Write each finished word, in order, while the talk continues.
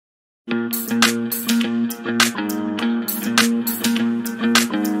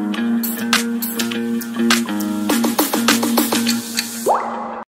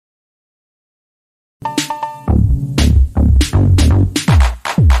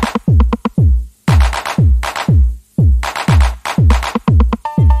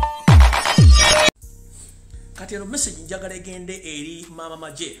Message njagala egende eri mama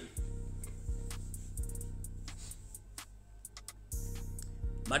maje.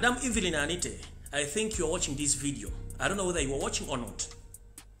 Madam Evelyn Anite, I think you are watching this video. I don't know whether you are watching or not.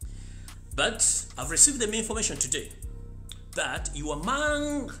 But I've received the information today that you are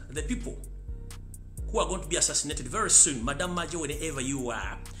among the people who are going to be assassinated very soon. Madam Maje, wherever you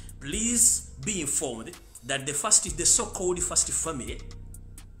are, please be informed that the so-called first family,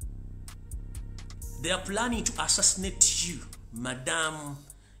 they are planning to assassinate you, Madam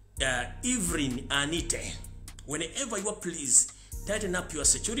Evelyn Anite. Whenever you are, please tighten up your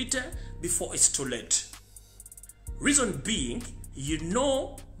security before it's too late. Reason being, you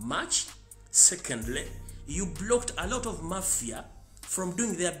know much. Secondly, you blocked a lot of mafia from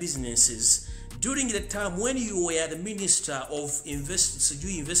doing their businesses during the time when you were the Minister of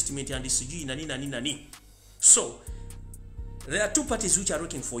Investment and Nani. So, there are two parties which are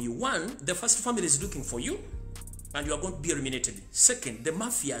looking for you. One, the first family is looking for you, and you are going to be eliminated. Second, the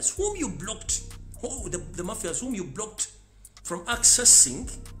mafias whom you blocked, the mafias whom you blocked from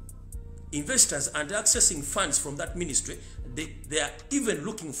accessing investors and accessing funds from that ministry, they are even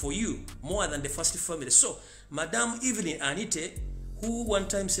looking for you more than the first family. So, Madam Evelyn Anite, who one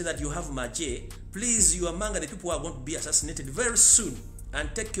time said that you have Maje, please, you are among the people who are going to be assassinated very soon, and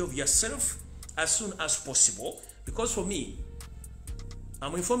take care of yourself as soon as possible. Because for me,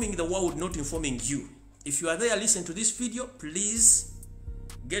 I'm informing the world, not informing you. If you are there, listen to this video, please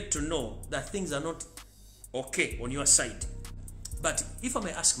get to know that things are not okay on your side. But if I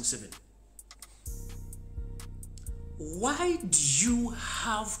may ask Museveni, why do you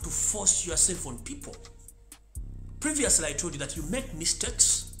have to force yourself on people? Previously, I told you that you make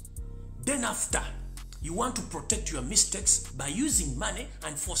mistakes. Then after, you want to protect your mistakes by using money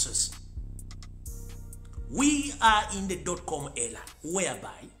and forces. We are in the .com era,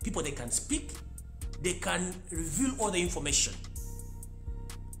 whereby people, they can speak, they can reveal all the information.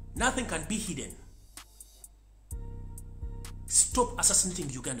 Nothing can be hidden. Stop assassinating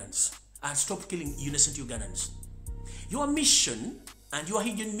Ugandans and stop killing innocent Ugandans. Your mission and your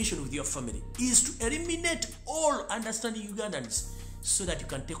hidden mission with your family is to eliminate all understanding Ugandans so that you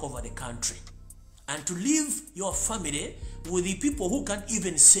can take over the country and to leave your family with the people who can't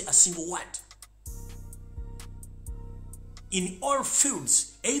even say a single word. In all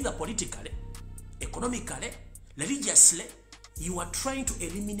fields, either politically, economically, religiously, you are trying to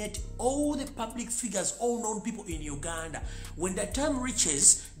eliminate all the public figures, all known people in Uganda. When the time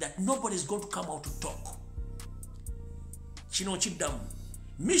reaches that nobody is going to come out to talk. Kino kiddamu.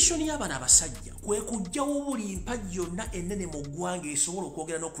 Mission y'abana abasajja kwe kujjawo buli mpagi yonna ennene mu ggwanga esobola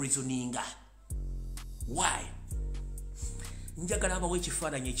okwogera n'okureasoninga. Why? Njagala abawe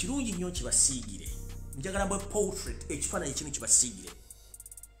ekifaananyi ekirungi nnyo kibasiigire. Njagala mwe portrait ekifaananyi kino kibasiigire.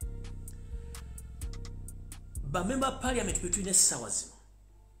 Bamemba parliament between essaawa zino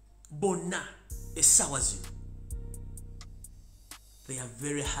bonna essaawa zino they are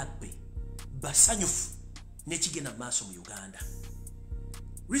very happy, basanyufu n'ekigenda maaso mu Uganda.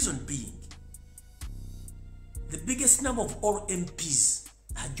 Reason being, the biggest number of all MPs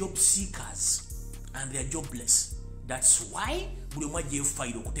are job seekers and they are jobless. That's why buli omu ajja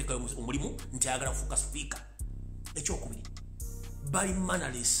efayiro okuteekayo omulimu nti ayagala kufuuka speaker. Ekyokubiri, bali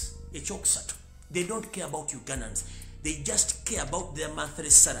mannerless. Ekyokusatu, they don't care about Ugandans. They just care about their monthly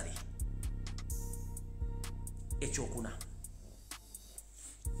salary. Ekyokuna,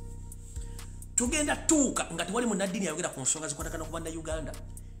 tugenda tuuka nga tewali munnaddiini ayogera ku nsonga zikwatagana ku bannayuganda.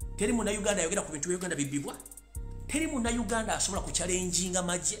 Teri munnayuganda ayogera ku bintu bya Uganda bibibwa. Teri munnayuganda asobola kuchallenginga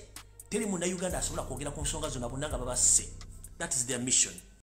Maje. Teri munnayuganda asobola kwogera ku nsonga zonna bonna nga babasse. That is their mission.